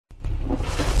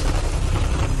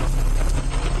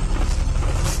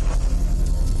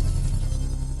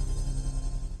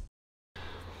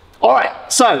All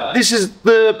right, so this is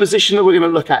the position that we're going to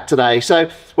look at today. So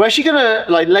we're actually going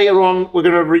to, like later on, we're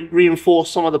going to reinforce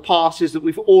some of the passes that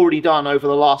we've already done over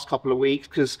the last couple of weeks,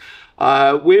 because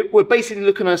we're basically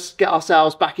looking to get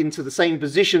ourselves back into the same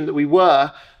position that we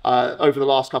were over the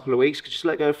last couple of weeks. Could you just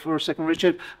let go for a second,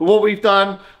 Richard? But what we've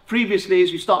done previously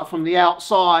is we started from the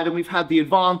outside and we've had the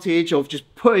advantage of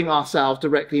just putting ourselves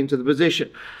directly into the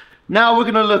position. Now we're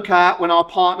going to look at when our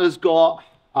partner's got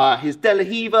his De La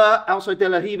Riva, outside De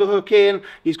La Riva hook in,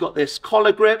 he's got this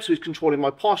collar grip, so he's controlling my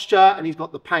posture, and he's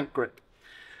got the pant grip.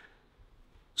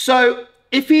 So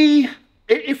if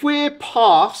we're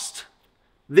past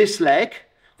this leg,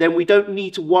 then we don't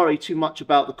need to worry too much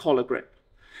about the collar grip.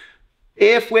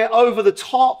 If we're over the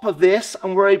top of this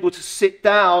and we're able to sit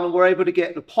down and we're able to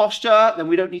get the posture, then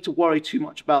we don't need to worry too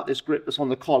much about this grip that's on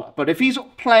the collar. But if he's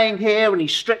playing here and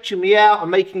he's stretching me out and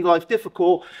making life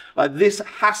difficult, this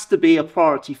has to be a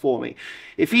priority for me.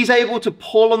 If he's able to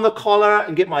pull on the collar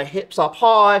and get my hips up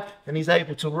high, then he's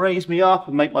able to raise me up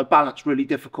and make my balance really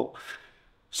difficult.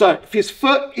 So if his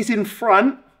foot is in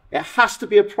front, it has to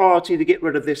be a priority to get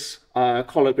rid of this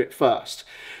collar grip first.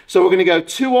 So we're going to go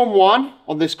 2-on-1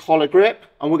 on this collar grip,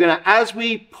 and we're going to, as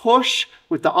we push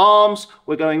with the arms,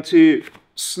 we're going to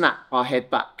snap our head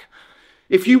back.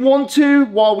 If you want to,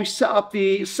 while we set up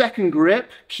the second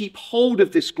grip, keep hold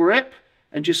of this grip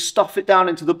and just stuff it down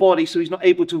into the body so he's not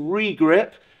able to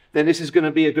re-grip, then this is going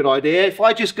to be a good idea. If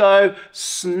I just go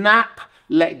snap,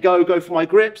 let go for my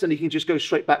grips, then he can just go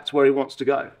straight back to where he wants to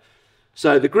go.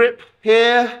 So the grip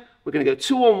here, we're going to go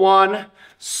 2-on-1,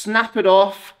 snap it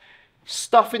off,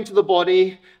 stuff into the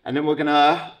body, and then we're going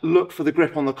to look for the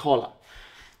grip on the collar.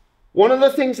 One of the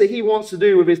things that he wants to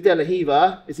do with his De La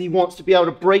Riva is he wants to be able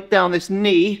to break down this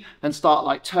knee and start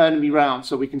like turning me around,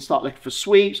 so we can start looking for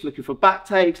sweeps, looking for back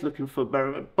takes, looking for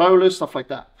bowlers, stuff like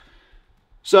that.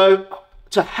 So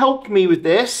to help me with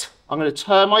this, I'm going to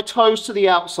turn my toes to the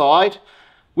outside.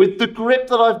 With the grip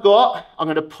that I've got, I'm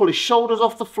going to pull his shoulders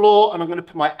off the floor and I'm going to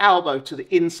put my elbow to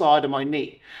the inside of my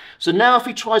knee. So now if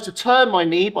he tries to turn my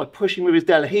knee by pushing with his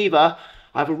De La Riva,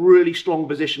 I have a really strong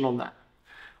position on that.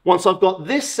 Once I've got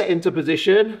this set into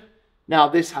position, now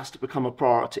this has to become a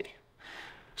priority.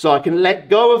 So I can let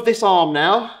go of this arm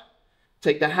now,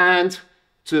 take the hand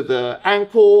to the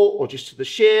ankle or just to the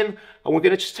shin, and we're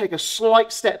going to just take a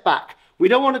slight step back. We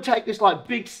don't want to take this like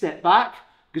big step back,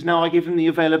 because now I give him the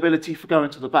availability for going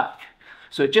to the back.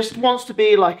 So it just wants to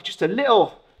be like just a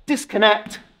little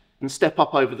disconnect and step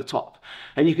up over the top.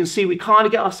 And you can see we kind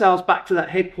of get ourselves back to that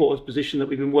headquarters position that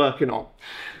we've been working on.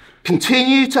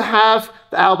 Continue to have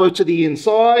the elbow to the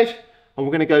inside, and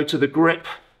we're going to go to the grip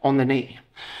on the knee.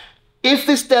 If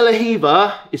this De La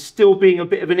Riva is still being a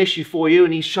bit of an issue for you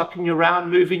and he's shucking you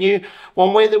around, moving you,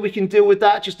 one way that we can deal with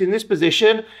that just in this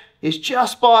position is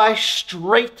just by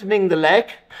straightening the leg.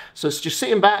 So it's just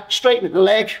sitting back, straightening the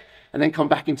leg, and then come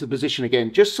back into position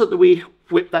again, just so that we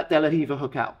whip that De La Riva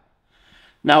hook out.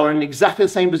 Now we're in exactly the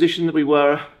same position that we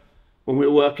were when we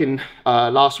were working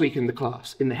last week in the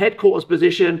class, in the headquarters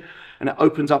position, and it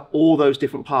opens up all those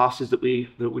different passes that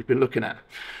we've been looking at.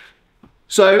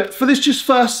 So for this just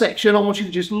first section, I want you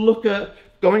to just look at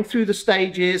going through the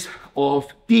stages of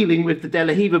dealing with the De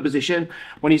La Riva position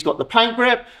when he's got the pant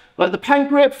grip. Like the pant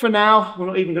grip for now, we're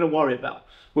not even going to worry about.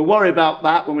 We'll worry about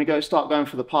that when we start going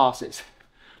for the passes.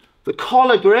 The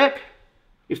collar grip,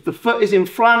 if the foot is in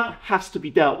front, has to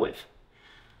be dealt with.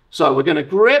 So we're going to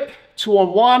grip,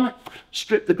 2-on-1,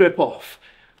 strip the grip off.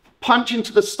 Punch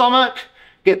into the stomach,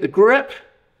 get the grip,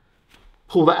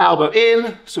 pull the elbow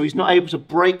in so he's not able to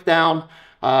break down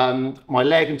my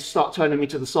leg and start turning me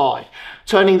to the side.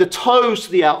 Turning the toes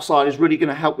to the outside is really going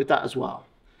to help with that as well.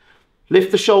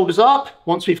 Lift the shoulders up.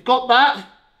 Once we've got that,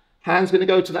 hand's going to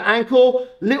go to the ankle,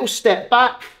 little step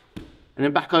back, and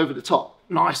then back over the top,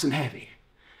 nice and heavy,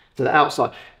 to the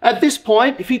outside. At this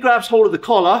point, if he grabs hold of the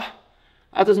collar,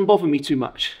 that doesn't bother me too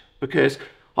much, because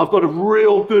I've got a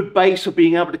real good base of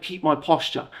being able to keep my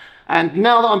posture. And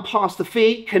now that I'm past the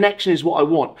feet, connection is what I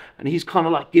want, and he's kind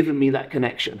of like giving me that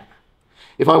connection.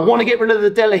 If I want to get rid of the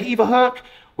De La Riva hook,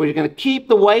 we're going to keep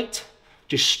the weight,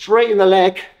 just straighten the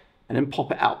leg, and then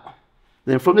pop it out.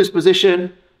 And then from this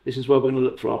position, this is where we're going to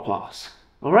look for our pass.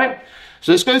 All right?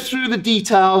 So let's go through the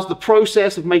details, the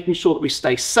process of making sure that we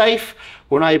stay safe,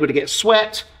 we're not able to get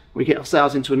sweat, we get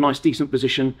ourselves into a nice, decent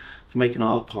position for making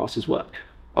our passes work.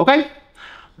 Okay?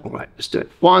 All right, let's do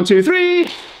it. 1, 2, 3.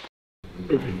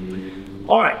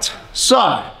 All right,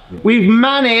 so we've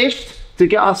managed to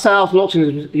get ourselves locked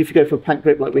in. If you go for a pant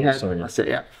grip like we had, sorry, that's it,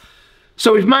 yeah.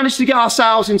 So we've managed to get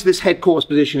ourselves into this headquarters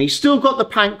position. He's still got the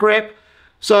pant grip.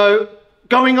 So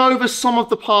going over some of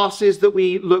the passes that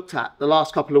we looked at the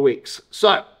last couple of weeks.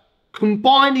 So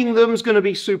combining them is going to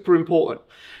be super important.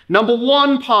 Number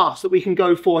one pass that we can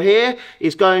go for here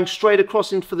is going straight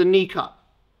across into the knee cut.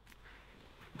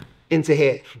 Into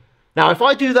here. Now, if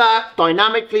I do that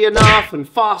dynamically enough and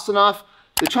fast enough,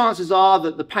 the chances are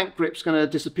that the pant grip's going to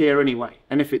disappear anyway.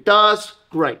 And if it does,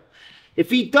 great. If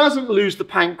he doesn't lose the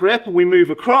pant grip and we move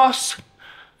across,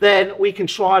 then we can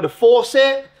try to force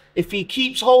it. If he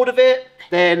keeps hold of it,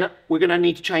 then we're going to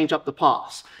need to change up the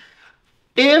pass.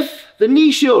 If the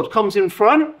knee shield comes in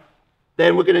front,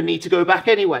 then we're going to need to go back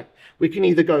anyway. We can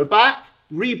either go back,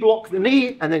 re-block the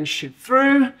knee, and then shoot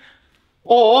through,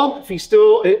 or if he's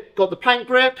still got the pant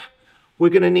grip, we're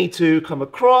going to need to come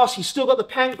across. He's still got the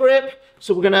pant grip,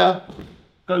 so we're going to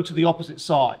go to the opposite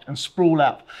side and sprawl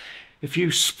out. If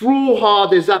you sprawl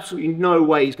hard, there's absolutely no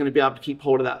way he's going to be able to keep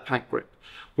hold of that pant grip.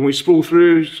 When we sprawl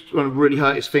through, it's going to really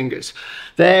hurt his fingers.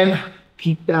 Then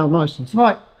keep down nice and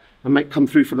tight and come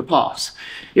through for the pass.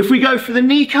 If we go for the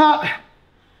knee cut,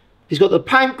 he's got the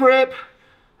pant grip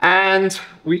and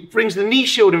brings the knee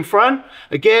shield in front.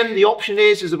 Again, the option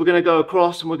is that we're going to go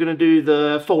across and we're going to do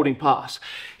the folding pass.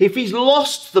 If he's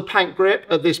lost the pant grip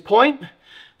at this point,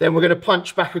 then we're going to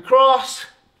punch back across.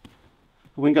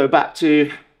 We can go back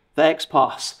to the X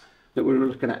pass that we were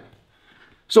looking at.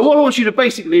 So what I want you to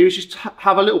basically do is just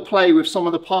have a little play with some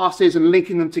of the passes and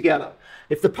linking them together.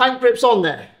 If the pant grip's on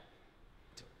there,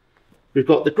 we've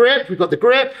got the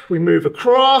grip, we move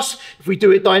across. If we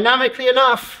do it dynamically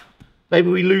enough, maybe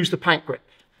we lose the pant grip.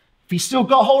 If he's still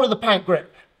got hold of the pant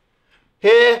grip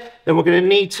here, then we're going to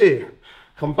need to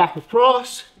come back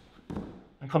across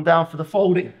and come down for the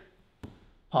folding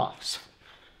pass.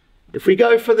 If we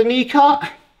go for the knee cut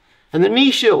and the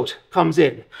knee shield comes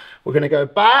in, we're going to go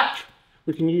back.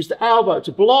 We can use the elbow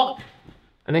to block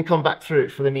and then come back through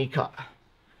for the knee cut.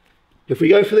 If we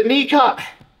go for the knee cut,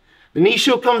 the knee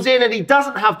shield comes in and he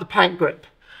doesn't have the pant grip.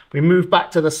 We move back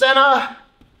to the center.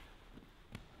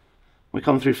 We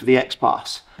come through for the X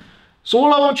pass. So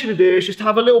all I want you to do is just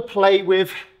have a little play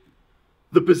with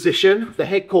the position, the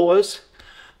headquarters.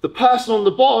 The person on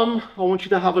the bottom, I want you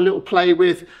to have a little play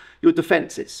with your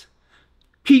defenses.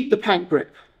 Keep the pant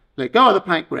grip. Let go of the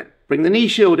pant grip. Bring the knee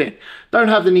shield in. Don't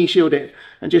have the knee shield in.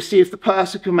 And just see if the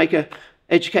person can make an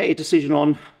educated decision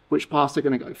on which pass they're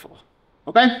going to go for.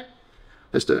 Okay?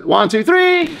 Let's do it. 1, 2,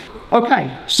 3.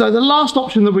 Okay, so the last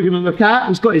option that we're going to look at,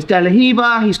 he's got his De La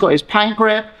Riva, he's got his pant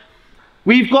grip.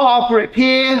 We've got our grip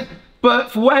here, but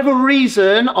for whatever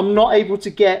reason, I'm not able to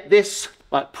get this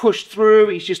like pushed through.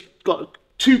 He's just got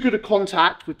too good a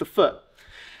contact with the foot.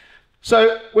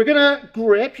 So we're going to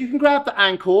grip. You can grab the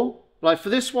ankle. Like for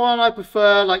this one, I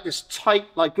prefer like this tight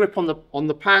like grip on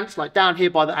the pants, like down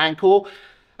here by the ankle.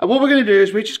 And what we're going to do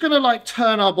is we're just going to like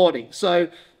turn our body. So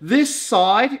this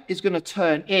side is going to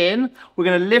turn in. We're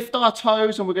going to lift our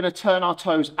toes and we're going to turn our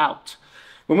toes out.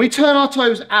 When we turn our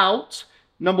toes out,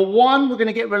 number one, we're going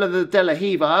to get rid of the De La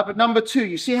Riva. But number two,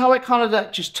 you see how it kind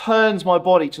of just turns my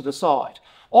body to the side.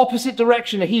 Opposite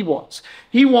direction that he wants.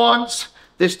 He wants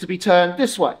this to be turned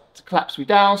this way. To collapse me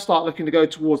down, start looking to go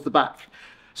towards the back.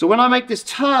 So when I make this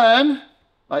turn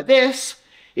like this,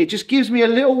 it just gives me a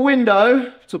little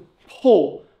window to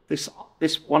pull this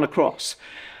one across.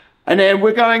 And then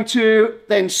we're going to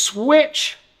then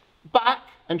switch back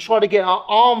and try to get our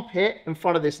armpit in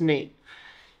front of this knee.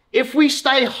 If we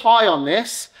stay high on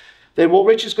this, then what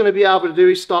Richard's going to be able to do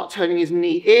is start turning his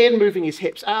knee in, moving his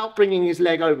hips out, bringing his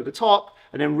leg over the top,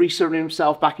 and then resetting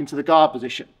himself back into the guard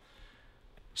position.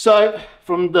 So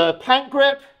from the pant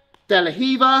grip, De La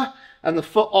Riva, and the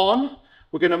foot on,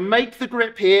 we're going to make the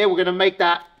grip here. We're going to make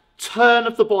that turn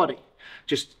of the body.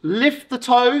 Just lift the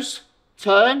toes,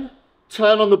 turn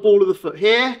on the ball of the foot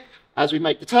here. As we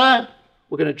make the turn,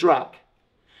 we're going to drag.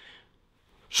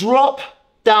 Drop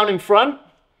down in front.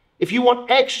 If you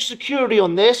want extra security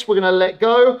on this, we're going to let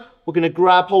go. We're going to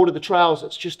grab hold of the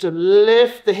trousers just to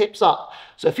lift the hips up.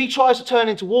 So if he tries to turn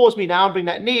in towards me now and bring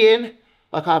that knee in,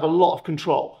 like I have a lot of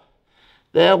control.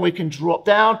 There we can drop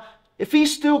down. If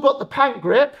he's still got the pant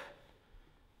grip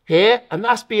here, and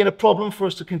that's being a problem for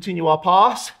us to continue our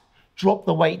pass, drop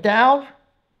the weight down.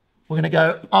 We're going to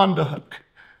go underhook.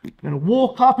 We're going to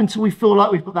walk up until we feel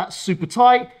like we've got that super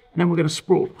tight, and then we're going to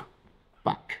sprawl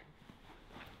back.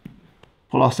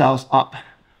 Pull ourselves up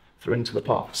through into the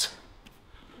pass.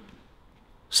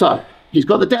 So he's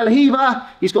got the De La Riva,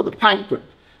 he's got the pant grip.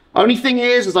 Only thing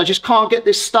is I just can't get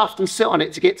this stuffed and sit on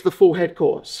it to get to the full head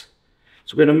course.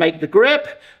 So we're going to make the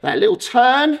grip, that little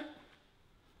turn,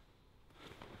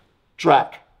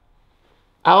 drag.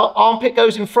 Our armpit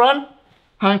goes in front,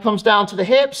 hand comes down to the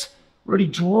hips, really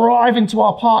drive into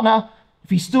our partner. If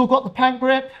he's still got the pant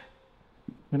grip,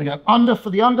 we're going to go under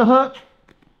for the underhook.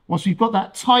 Once we've got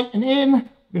that tight and in,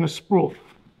 We're going to sprawl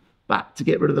back to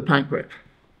get rid of the pant grip.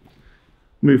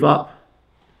 Move up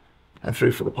and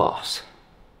through for the pass.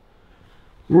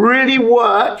 Really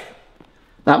work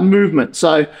that movement.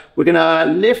 So we're going to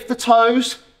lift the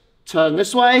toes, turn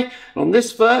this way. On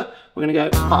this foot, we're going to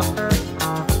go up.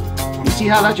 You see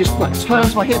how that just like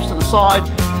turns my hips to the side?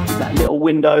 With that little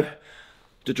window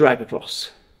to drag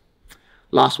across.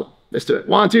 Last one. Let's do it.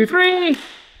 1, 2, 3.